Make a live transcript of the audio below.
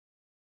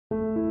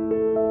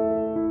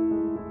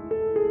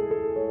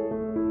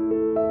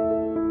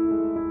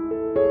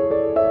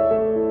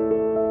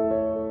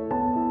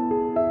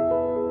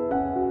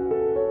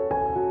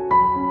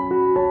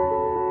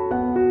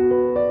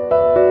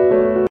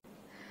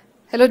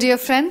Hello dear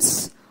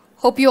friends,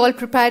 hope you all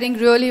preparing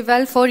really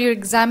well for your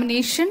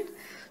examination.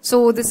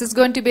 So this is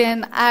going to be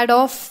an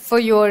add-off for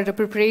your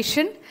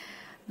preparation.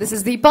 This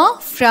is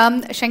DEEPA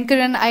from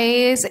Shankaran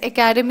IAS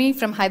Academy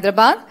from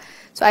Hyderabad.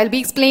 So I'll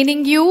be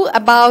explaining you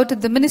about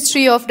the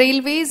Ministry of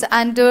Railways,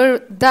 under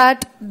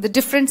that the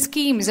different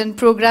schemes and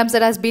programs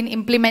that has been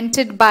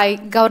implemented by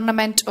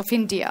Government of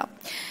India.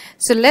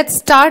 So let's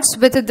start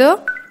with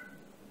the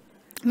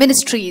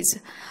ministries.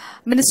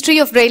 Ministry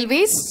of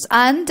Railways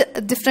and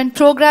different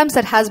programs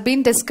that has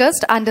been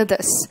discussed under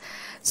this.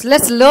 So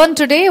let's learn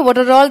today what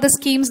are all the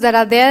schemes that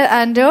are there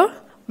under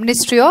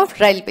Ministry of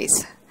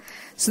Railways.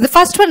 So the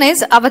first one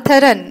is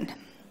Avataran.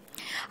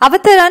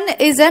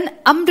 Avataran is an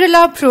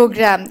umbrella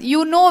program.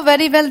 You know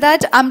very well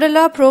that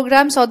umbrella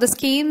programs or the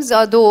schemes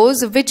are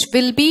those which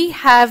will be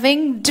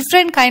having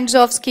different kinds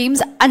of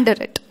schemes under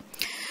it.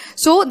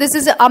 So this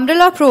is an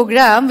umbrella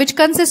program which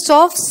consists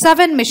of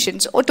 7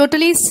 missions, or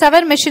totally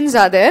 7 missions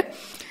are there.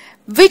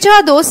 Which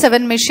are those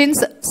 7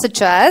 missions?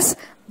 Such as,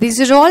 these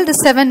are all the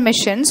 7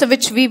 missions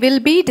which we will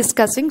be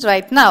discussing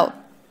right now.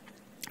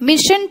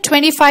 Mission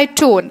 25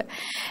 Tone.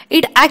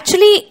 It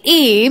actually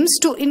aims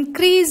to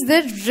increase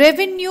the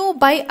revenue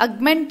by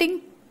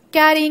augmenting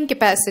carrying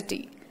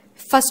capacity.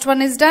 First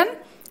one is done.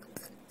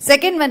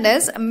 Second one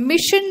is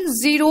Mission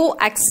Zero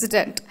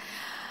Accident.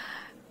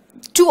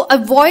 To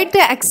avoid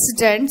the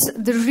accidents,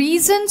 the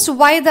reasons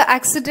why the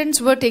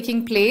accidents were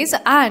taking place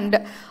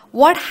and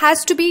what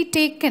has to be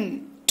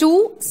taken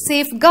to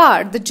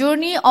safeguard the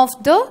journey of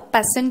the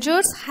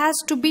passengers has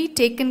to be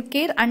taken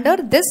care under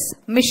this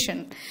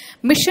mission.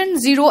 Mission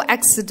Zero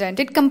Accident.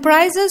 It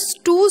comprises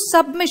 2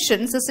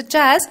 submissions such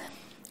as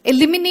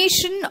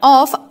elimination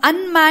of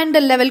unmanned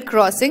level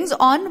crossings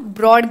on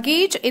broad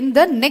gauge in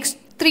the next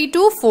 3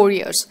 to 4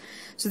 years.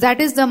 So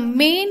that is the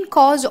main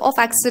cause of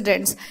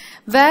accidents.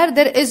 Where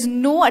there is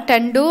no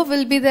attender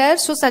will be there.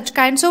 So such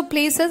kinds of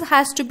places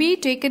has to be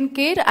taken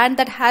care, and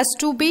that has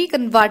to be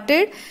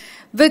converted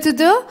with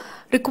the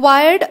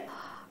required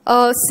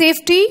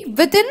safety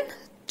within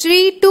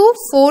 3 to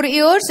 4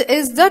 years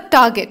is the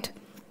target.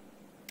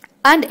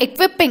 And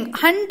equipping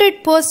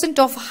 100%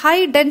 of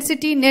high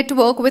density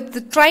network with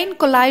the train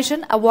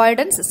collision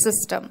avoidance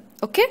system.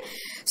 Okay.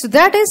 So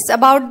that is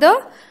about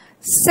the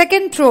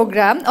second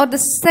program or the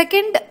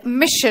second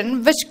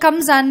mission which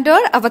comes under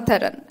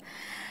Avataran.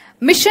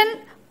 Mission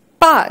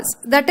PAS,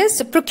 that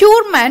is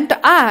procurement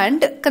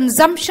and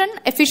consumption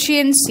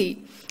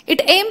efficiency.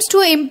 It aims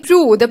to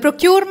improve the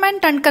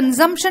procurement and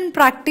consumption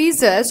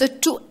practices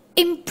to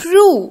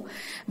improve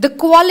the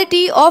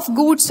quality of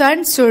goods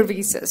and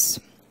services.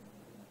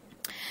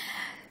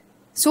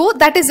 So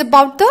that is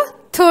about the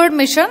third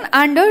mission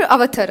under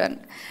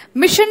Avataran.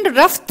 Mission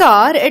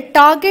Raftar, it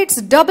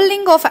targets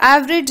doubling of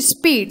average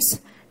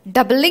speeds.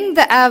 Doubling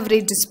the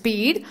average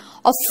speed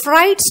of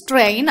freight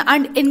train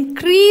and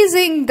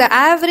increasing the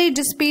average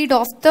speed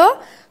of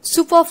the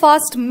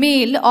superfast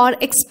mail or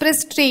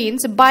express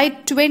trains by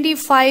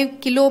 25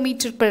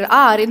 km per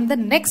hour in the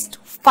next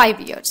 5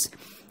 years.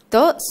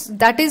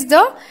 That is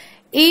the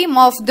aim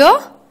of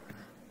the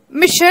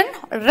mission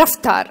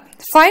Raftar.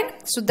 Fine.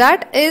 So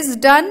that is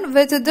done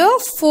with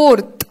the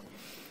 4th.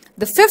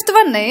 The 5th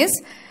one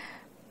is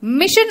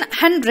Mission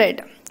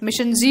 100.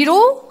 Mission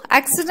Zero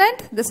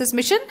Accident. This is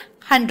Mission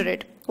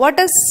 100. What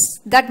does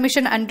that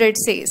Mission 100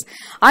 says?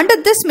 Under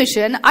this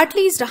mission, at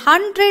least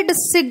 100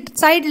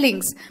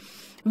 sidings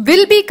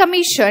will be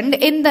commissioned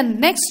in the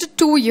next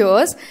 2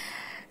 years.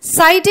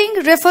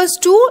 Siding refers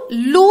to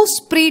low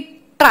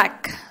speed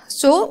track.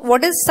 So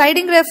what is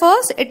siding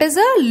refers? It is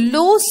a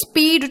low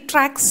speed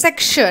track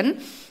section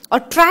or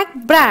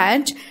track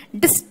branch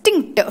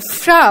distinct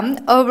from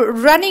a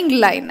running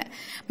line.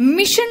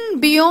 Mission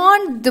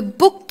beyond the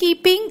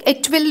bookkeeping,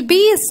 it will be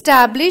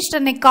established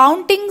an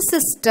accounting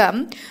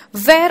system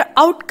where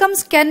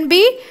outcomes can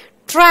be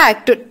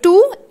tracked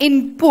to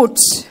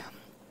inputs.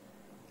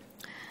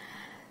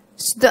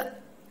 So the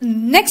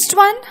next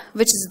one,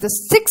 which is the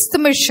 6th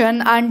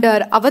mission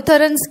under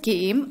Avataran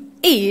scheme,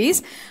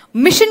 is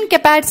Mission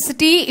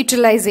Capacity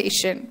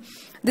Utilization.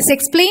 This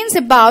explains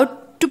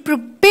about to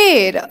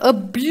prepare a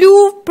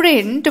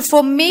blueprint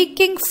for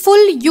making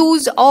full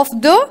use of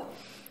the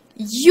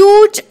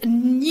huge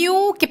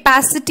new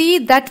capacity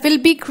that will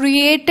be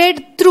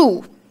created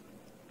through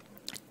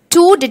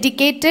 2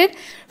 dedicated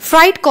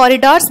freight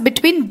corridors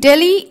between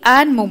Delhi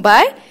and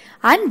Mumbai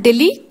and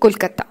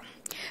Delhi-Kolkata.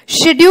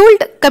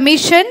 Scheduled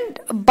commissioned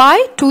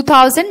by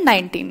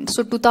 2019.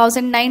 So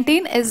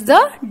 2019 is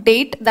the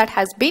date that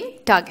has been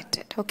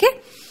targeted.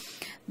 Okay.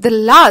 The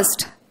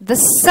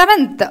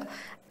 7th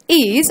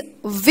is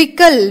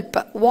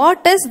Vikalp.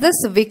 What is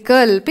this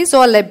Vikalp is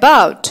all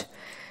about?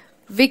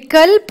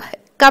 Vikalp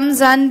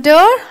comes under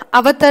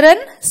Avataran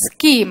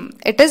scheme.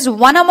 It is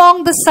one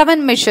among the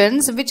 7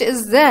 missions which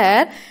is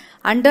there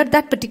under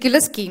that particular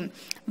scheme.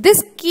 This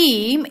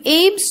scheme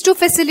aims to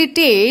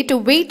facilitate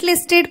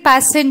waitlisted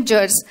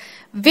passengers.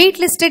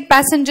 Waitlisted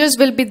passengers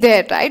will be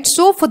there, right?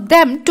 So for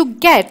them to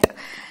get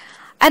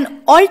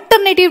an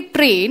alternative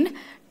train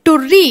to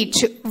reach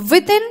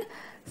within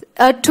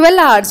 12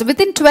 hours,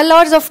 within 12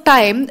 hours of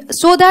time,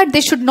 so that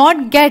they should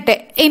not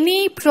get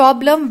any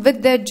problem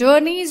with their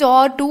journeys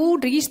or to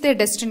reach their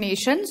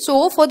destination.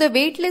 So for the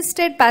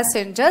waitlisted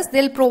passengers,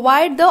 they'll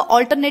provide the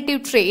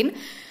alternative train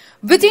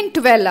within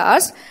 12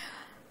 hours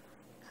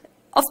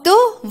of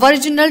the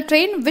original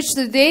train which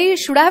they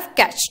should have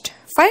catched.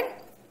 Fine.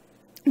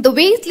 The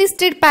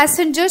waitlisted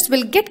passengers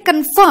will get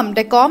confirmed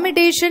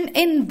accommodation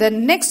in the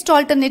next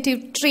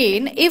alternative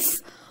train if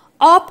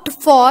opt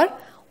for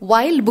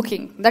while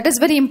booking. That is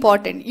very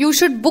important. You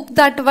should book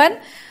that one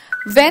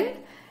when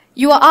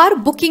you are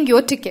booking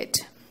your ticket.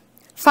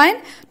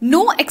 Fine.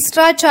 No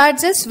extra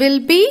charges will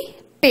be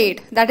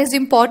paid. That is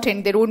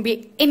important. There won't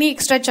be any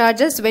extra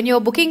charges when you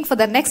are booking for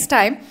the next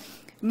time.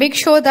 Make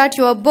sure that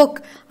you are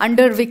booked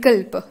under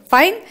Vikalp.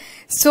 Fine.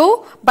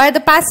 So, by the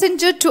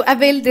passenger to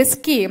avail this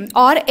scheme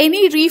or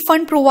any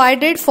refund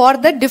provided for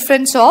the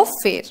difference of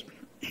fare.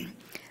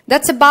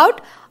 That's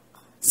about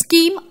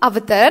scheme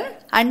Avatar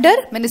under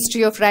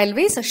Ministry of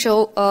Railways.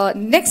 So,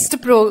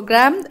 next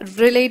program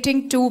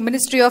relating to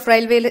Ministry of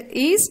Railways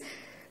is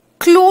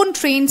clone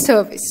train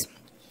service.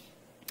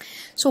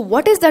 So,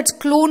 what is that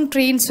clone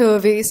train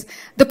service?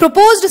 The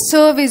proposed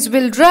service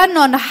will run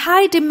on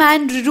high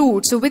demand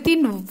routes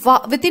within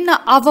an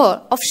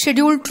hour of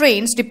scheduled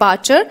trains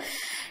departure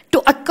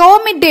to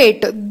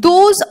accommodate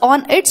those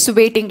on its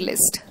waiting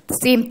list.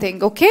 Same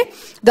thing, okay?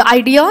 The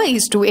idea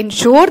is to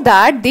ensure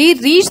that they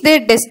reach their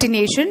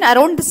destination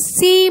around the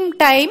same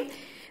time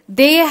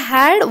they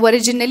had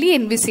originally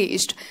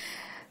envisaged.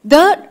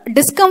 The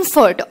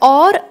discomfort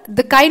or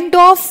the kind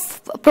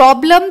of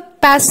problem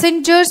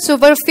passengers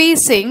were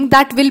facing,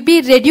 that will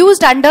be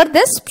reduced under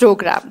this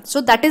program. So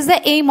that is the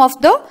aim of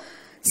the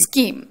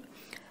scheme.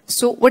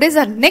 So what is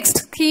the next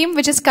scheme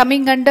which is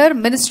coming under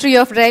Ministry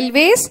of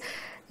Railways?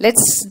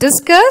 Let's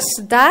discuss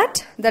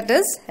that. That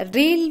is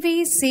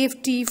Railway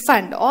Safety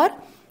Fund or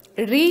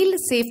Rail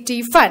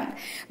Safety Fund.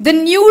 The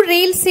new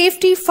Rail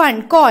Safety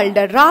Fund called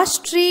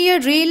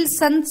Rashtriya Rail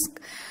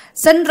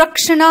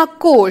Sanrakshana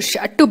Kosh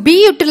to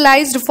be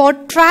utilized for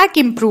track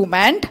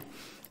improvement,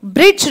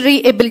 bridge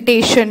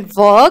rehabilitation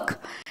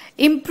work,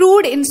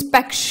 improved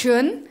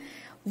inspection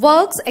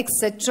works,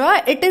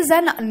 etc. It is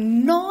a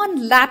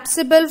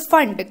non-lapsable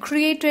fund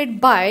created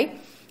by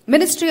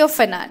Ministry of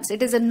Finance.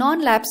 It is a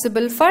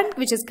non-lapsable fund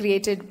which is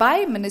created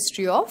by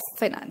Ministry of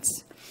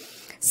Finance.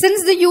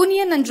 Since the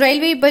Union and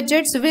Railway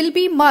budgets will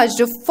be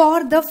merged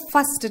for the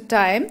first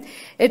time,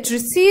 it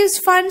receives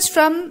funds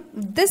from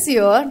this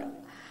year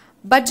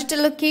budget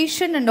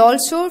allocation and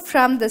also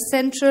from the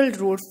Central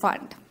Road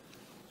Fund.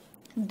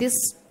 This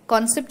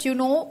concept you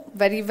know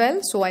very well,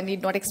 so I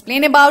need not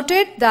explain about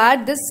it,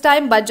 that this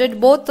time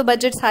both the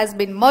budgets has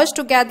been merged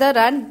together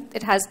and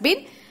it has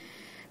been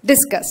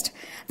discussed.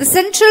 The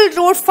Central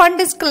Road Fund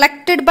is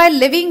collected by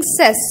levying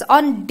cess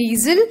on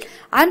diesel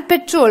and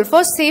petrol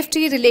for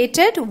safety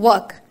related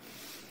work.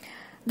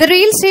 The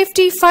Rail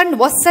Safety Fund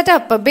was set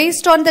up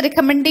based on the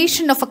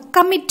recommendation of a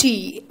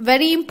committee,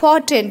 very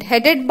important,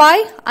 headed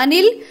by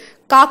Anil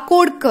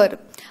Kakodkar.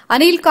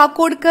 Anil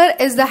Kakodkar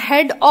is the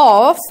head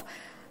of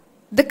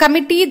the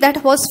committee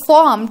that was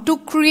formed to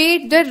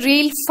create the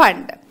Rail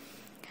Fund.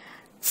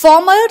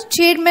 Former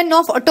chairman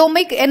of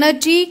Atomic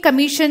Energy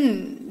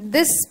Commission.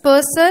 This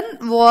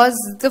person was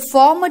the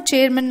former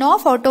chairman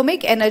of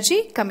Atomic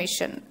Energy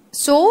Commission.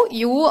 So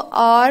you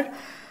are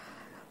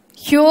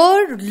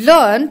here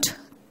learnt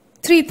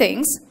three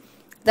things.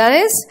 That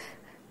is,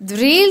 the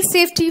Rail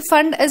Safety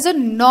Fund is a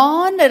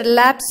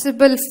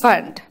non-lapsable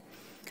fund.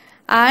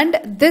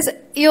 And this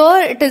year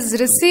it is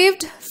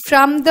received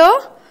from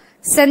the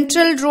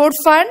Central Road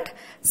Fund.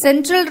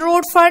 Central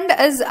Road Fund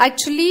is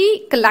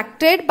actually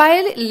collected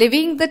by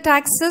levying the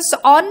taxes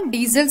on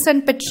diesels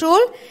and petrol,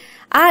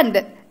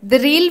 and the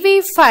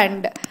Railway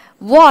Fund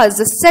was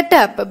set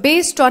up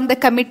based on the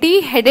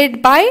committee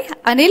headed by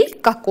Anil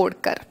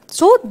Kakodkar.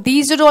 So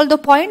these are all the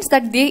points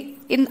that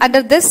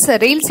under this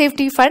Rail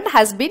Safety Fund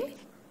has been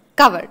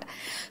covered.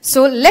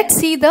 So let's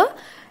see the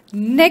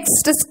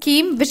next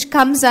scheme which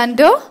comes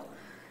under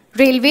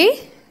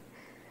Railway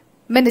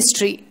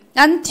Ministry.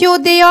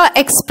 Antyodaya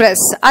Express.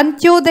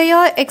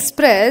 Antyodaya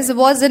Express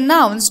was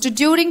announced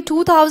during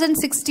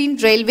 2016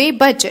 Railway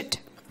Budget.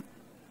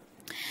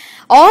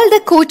 All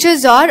the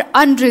coaches are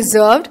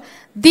unreserved.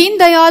 Deen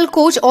Dayal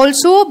coach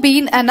also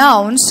been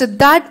announced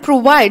that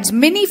provides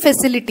many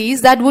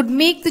facilities that would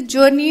make the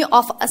journey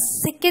of a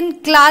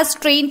second class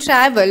train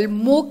travel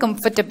more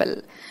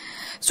comfortable.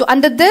 So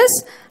under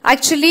this,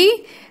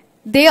 actually,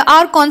 they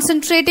are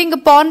concentrating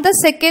upon the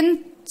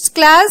second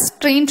class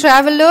train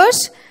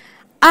travelers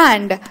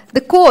and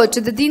the coach,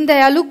 the Deen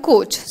Dayalu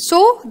coach.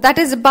 So that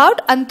is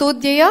about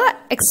Antyodaya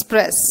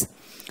Express.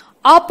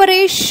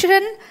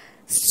 Operation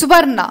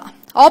Swarna.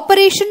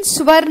 Operation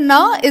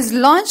Swarna is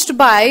launched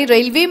by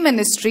Railway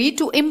Ministry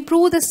to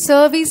improve the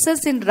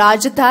services in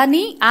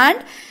Rajdhani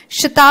and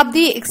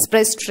Shatabdi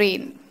Express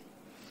train.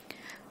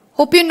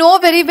 Hope you know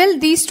very well,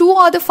 these two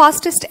are the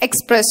fastest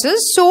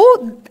expresses.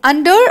 So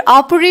under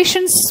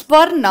Operation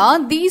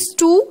Swarna, these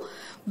two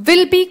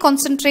will be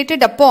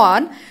concentrated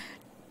upon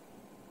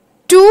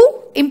to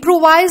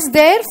improvise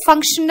their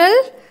functional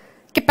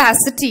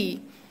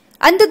capacity.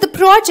 Under the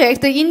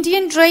project, the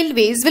Indian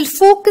Railways will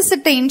focus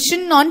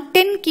attention on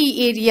 10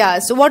 key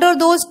areas. So what are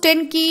those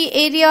 10 key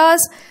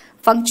areas?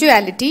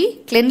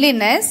 Punctuality,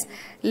 cleanliness,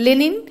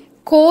 linen,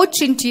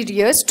 coach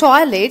interiors,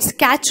 toilets,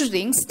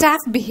 catering, staff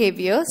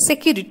behavior,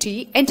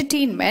 security,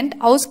 entertainment,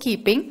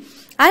 housekeeping,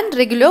 and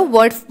regular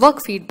work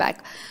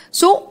feedback.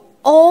 So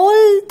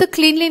all the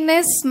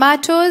cleanliness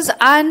matters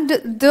and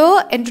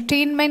the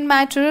entertainment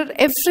matter,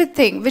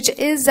 everything which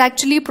is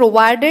actually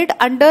provided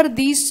under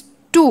these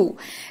two,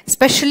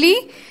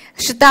 especially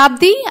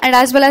Shatabdi and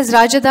as well as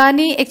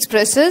Rajdhani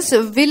expresses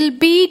will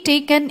be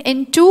taken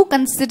into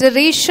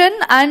consideration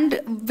and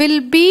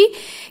will be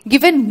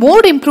given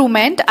more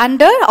improvement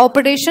under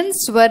Operation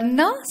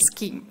Swarna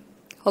scheme.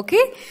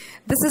 Okay,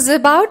 this is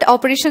about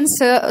Operation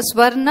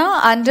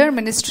Swarna under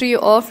Ministry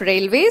of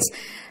Railways.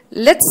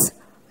 Let's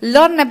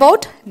learn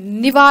about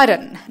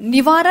Nivaran.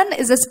 Nivaran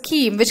is a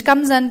scheme which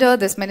comes under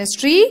this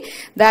ministry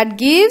that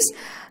gives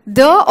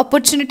the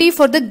opportunity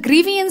for the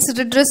grievance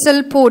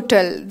redressal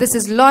portal. This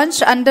is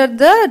launched under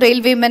the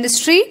Railway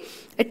Ministry.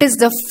 It is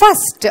the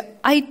first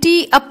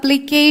IT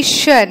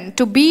application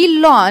to be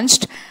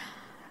launched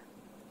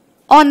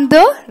on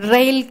the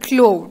rail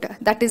cloud.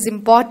 That is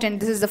important.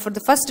 This is for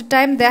the first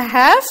time they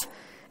have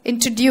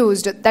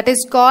introduced. That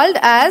is called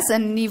as a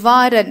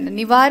Nivaran.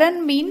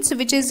 Nivaran means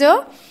which is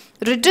a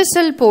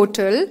redressal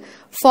portal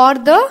for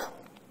the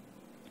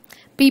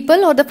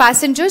people or the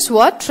passengers who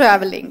are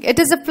traveling. It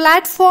is a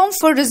platform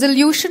for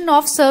resolution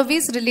of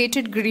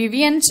service-related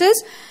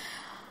grievances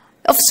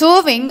of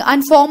serving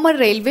and former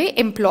railway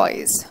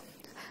employees.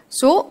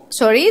 So,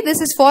 sorry,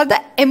 this is for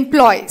the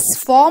employees,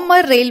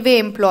 former railway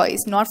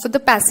employees, not for the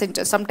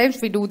passengers.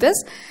 Sometimes we do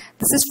this.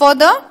 This is for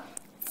the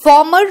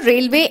former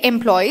railway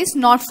employees,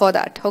 not for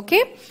that.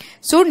 Okay.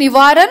 So,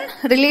 Nivaran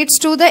relates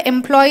to the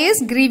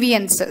employees'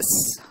 grievances.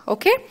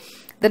 Okay.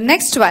 The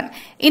next one,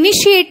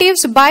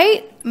 initiatives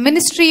by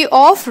Ministry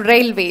of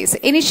Railways.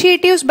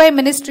 Initiatives by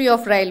Ministry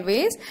of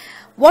Railways.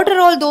 What are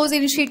all those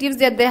initiatives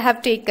that they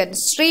have taken?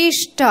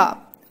 Shrestha.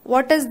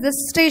 What is this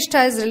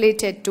Shrestha is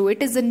related to?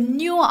 It is a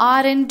new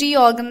R&D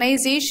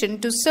organization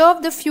to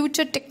serve the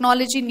future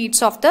technology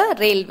needs of the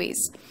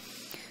railways.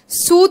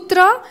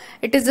 Sutra,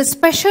 it is a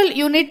special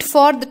unit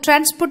for the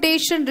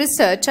transportation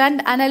research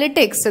and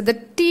analytics.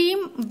 The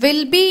team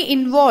will be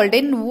involved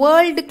in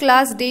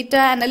world-class data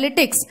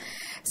analytics,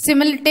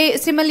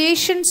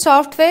 simulation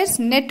softwares,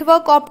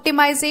 network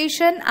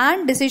optimization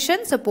and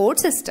decision support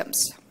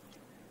systems.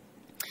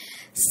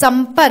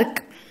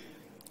 Sampark,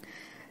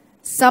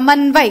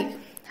 Samanvay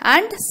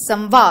and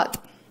Samvad.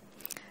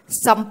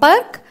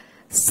 Sampark,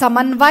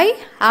 Samanvay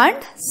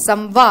and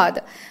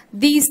Samvad.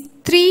 These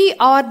three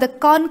are the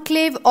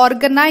conclave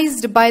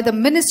organized by the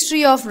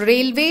Ministry of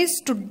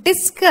Railways to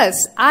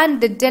discuss and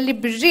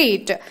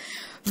deliberate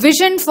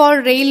vision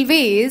for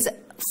railways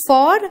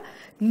for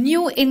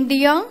New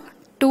India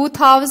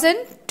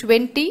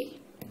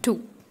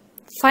 2022.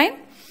 Fine.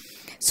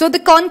 So the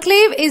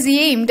conclave is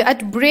aimed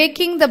at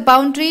breaking the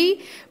boundary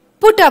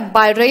put up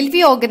by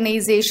railway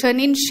organization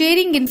in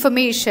sharing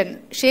information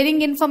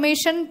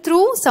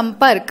through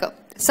Sampark.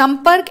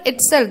 Sampark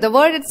itself, the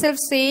word itself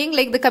saying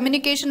like the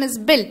communication is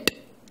built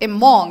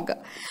among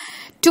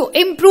to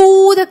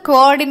improve the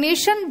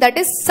coordination, that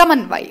is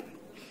Samanvay.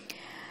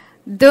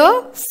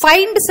 The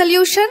find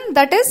solution,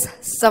 that is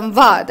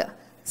Samvad.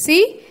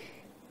 See,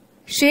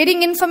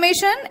 sharing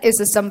information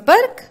is a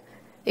Sampark,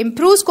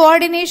 improves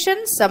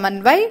coordination,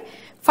 Samanvay,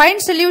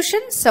 find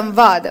solution,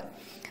 Samvad.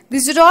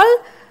 These are all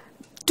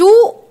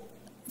to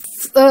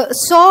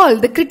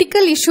solve the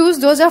critical issues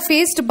those are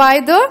faced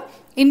by the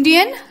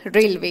Indian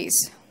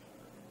Railways.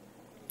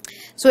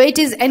 So it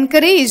is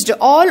encouraged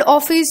all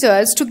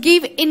officers to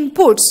give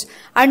inputs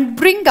and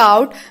bring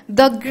out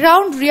the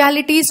ground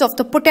realities of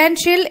the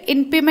potential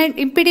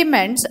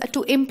impediments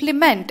to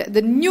implement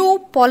the new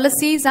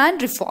policies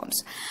and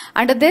reforms.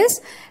 Under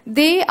this,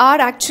 they are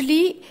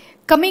actually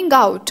coming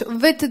out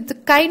with the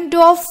kind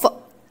of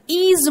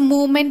ease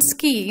movement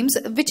schemes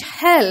which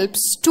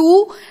helps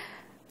to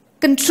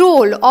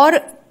control or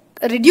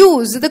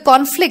reduce the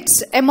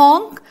conflicts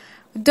among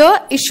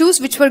the issues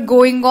which were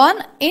going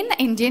on in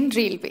Indian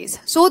Railways.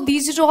 So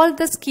these are all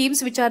the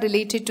schemes which are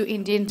related to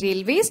Indian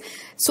Railways.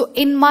 So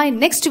in my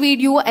next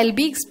video, I'll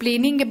be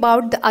explaining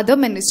about the other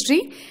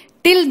ministry.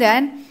 Till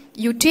then,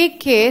 you take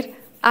care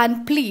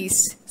and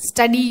please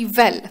study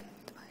well.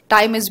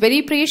 Time is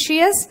very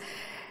precious.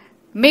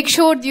 Make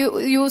sure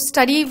you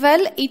study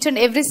well. Each and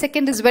every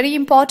second is very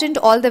important.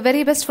 All the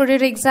very best for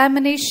your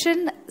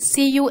examination.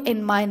 See you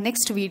in my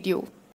next video.